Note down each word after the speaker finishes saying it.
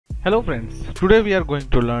Hello friends, today we are going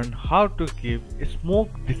to learn how to give a smoke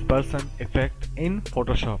dispersion effect in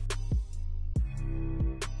Photoshop.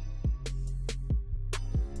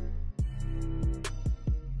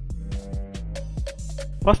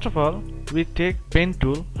 First of all, we take pen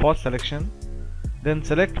tool for selection, then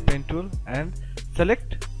select pen tool and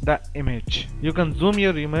select the image. You can zoom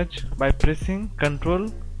your image by pressing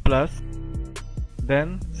Ctrl+,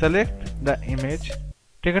 then select the image.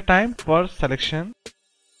 Take a time for selection.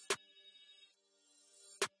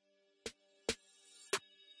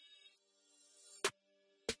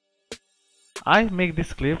 I make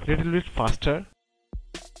this clip little bit faster.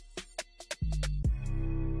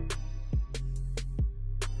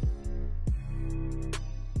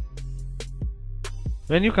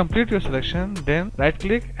 When you complete your selection, then right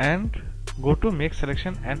click and go to make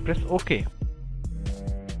selection and press OK.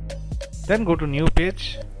 Then go to new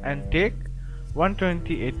page and take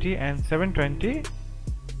 120/80 and 720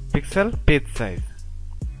 pixel page size.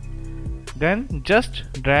 Then just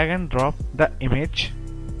drag and drop the image.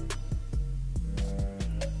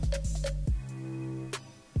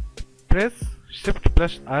 Press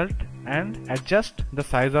Shift+Alt and adjust the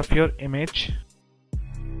size of your image.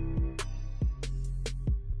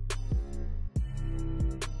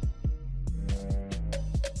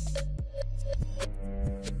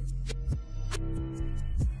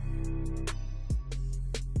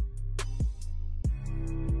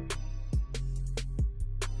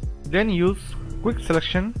 Then use quick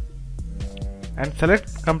selection and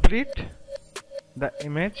select complete the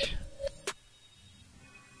image.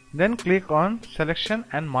 Then click on selection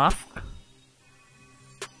and mask.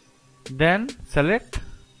 Then select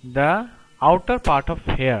the outer part of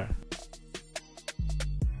hair.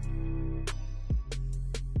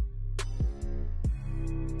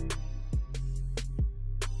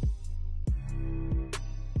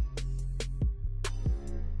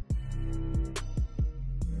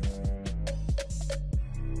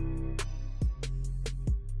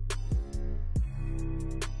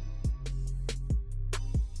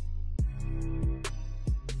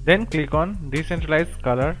 Then click on decentralize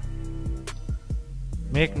color,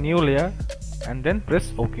 make new layer and then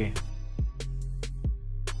press OK.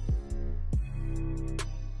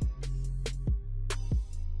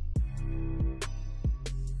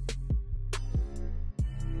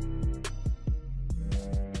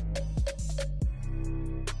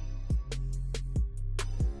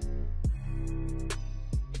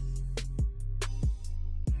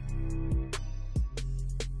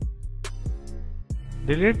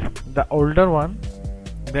 Delete the older one,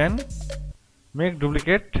 then make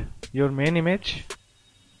duplicate your main image.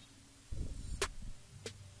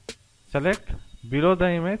 Select below the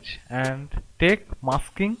image and take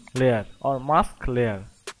masking layer or mask layer.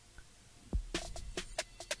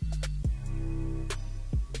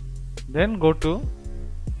 Then go to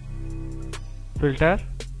filter,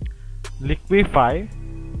 liquify,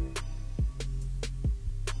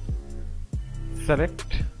 select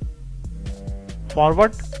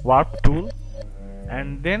forward warp tool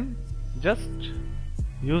and then just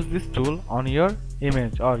use this tool on your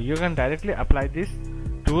image, or you can directly apply this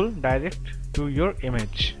tool direct to your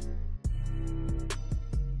image.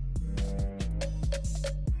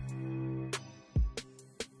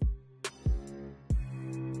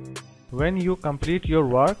 When you complete your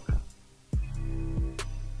work,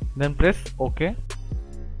 then press OK.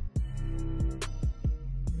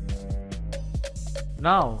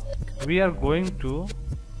 Now we are going to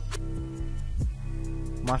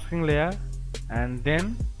masking layer and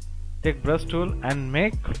then take brush tool and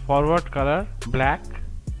make forward color black.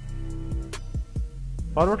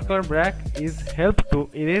 Forward color black is help to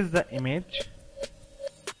erase the image.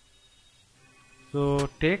 So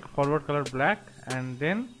take forward color black and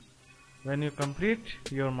then when you complete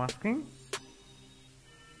your masking,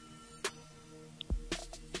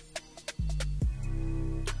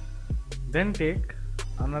 then take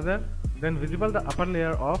another, then visible the upper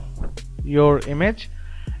layer of your image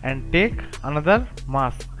and take another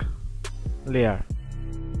mask layer.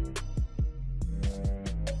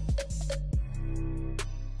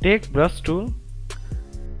 Take brush tool.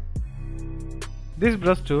 This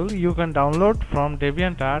brush tool you can download from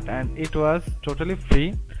DeviantArt and it was totally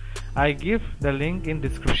free. I give the link in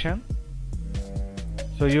description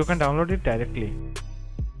so you can download it directly.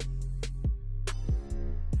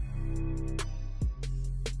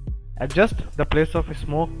 Adjust the place of a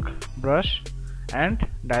smoke brush and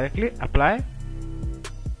directly apply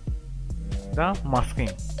the masking.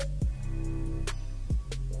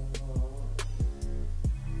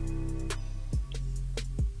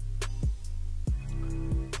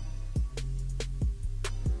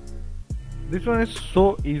 This one is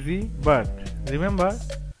so easy, but remember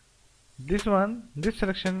this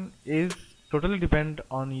selection is totally depend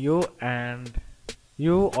on you, and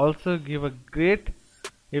you also give a great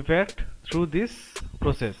effect through this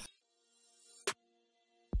process.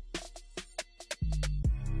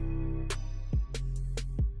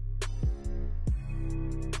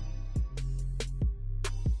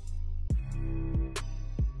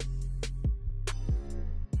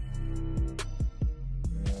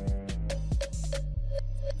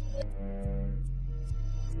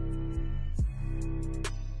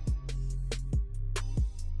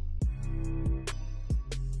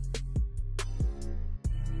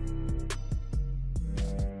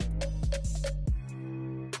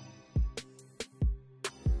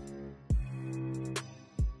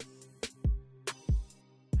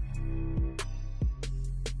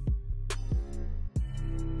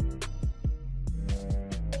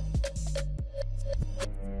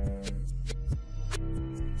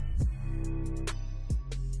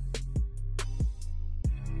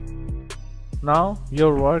 Now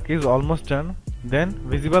your work is almost done. Then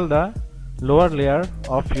visible the lower layer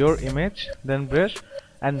of your image, then brush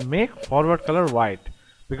and make forward color white,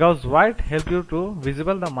 because white help you to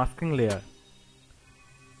visible the masking layer.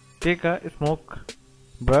 Take a smoke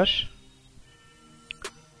brush,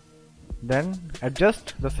 then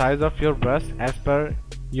adjust the size of your brush as per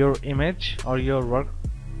your image or your work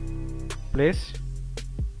place.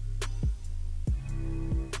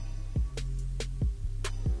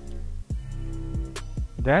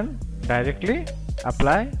 Then directly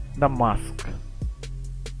apply the mask.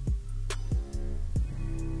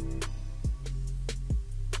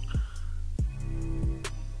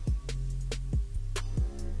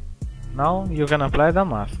 Now you can apply the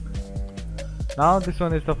mask. Now this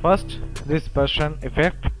one is the first dispersion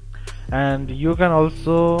effect, and you can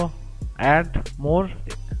also add more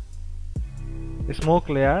smoke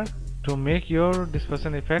layer to make your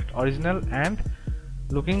dispersion effect original and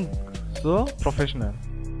looking so professional.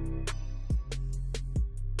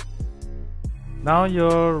 Now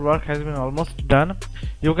your work has been almost done.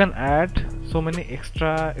 You can add so many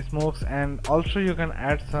extra smokes, and also you can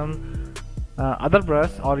add some other brush,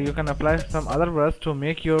 or you can apply some other brush to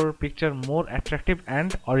make your picture more attractive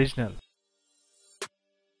and original.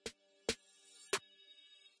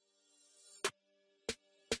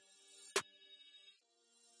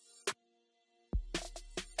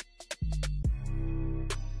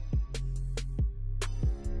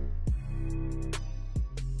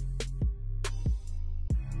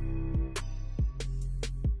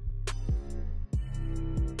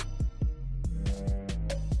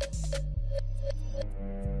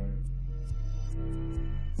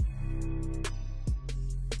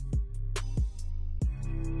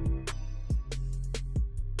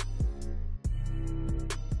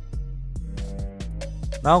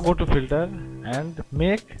 Now go to filter and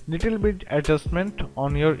make little bit adjustment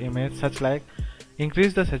on your image, such like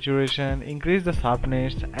increase the saturation, increase the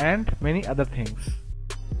sharpness and many other things.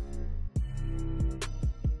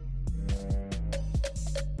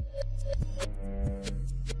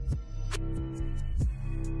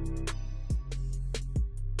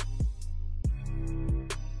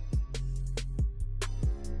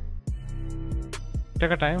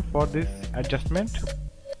 Take a time for this adjustment,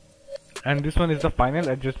 and this one is the final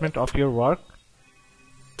adjustment of your work.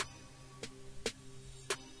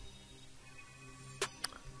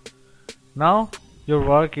 Now your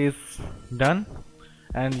work is done,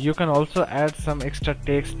 and you can also add some extra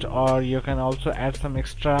text, or you can also add some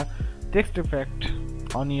extra text effect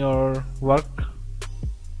on your work.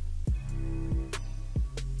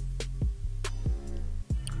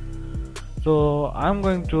 So I'm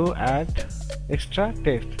going to add extra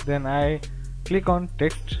text. Then I click on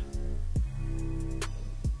text,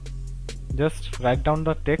 just write down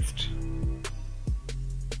the text.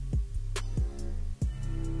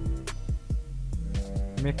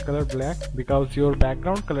 Make color black, because your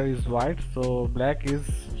background color is white, so black is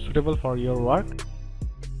suitable for your work.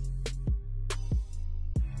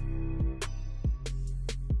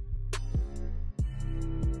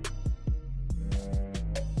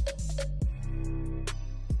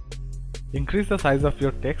 Increase the size of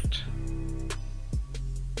your text.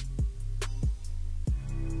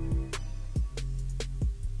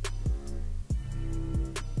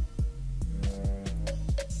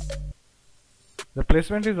 The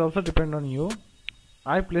placement is also depend on you.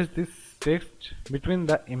 I place this text between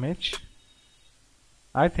the image.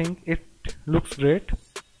 I think it looks great,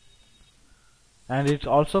 and it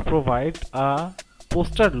also provides a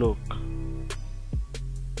poster look.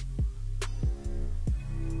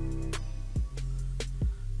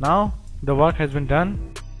 Now the work has been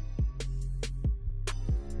done.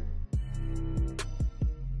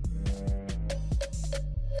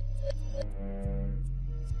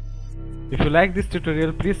 If you like this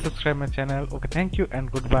tutorial, please subscribe my channel. Okay, thank you and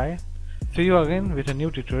goodbye. See you again with a new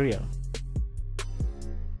tutorial.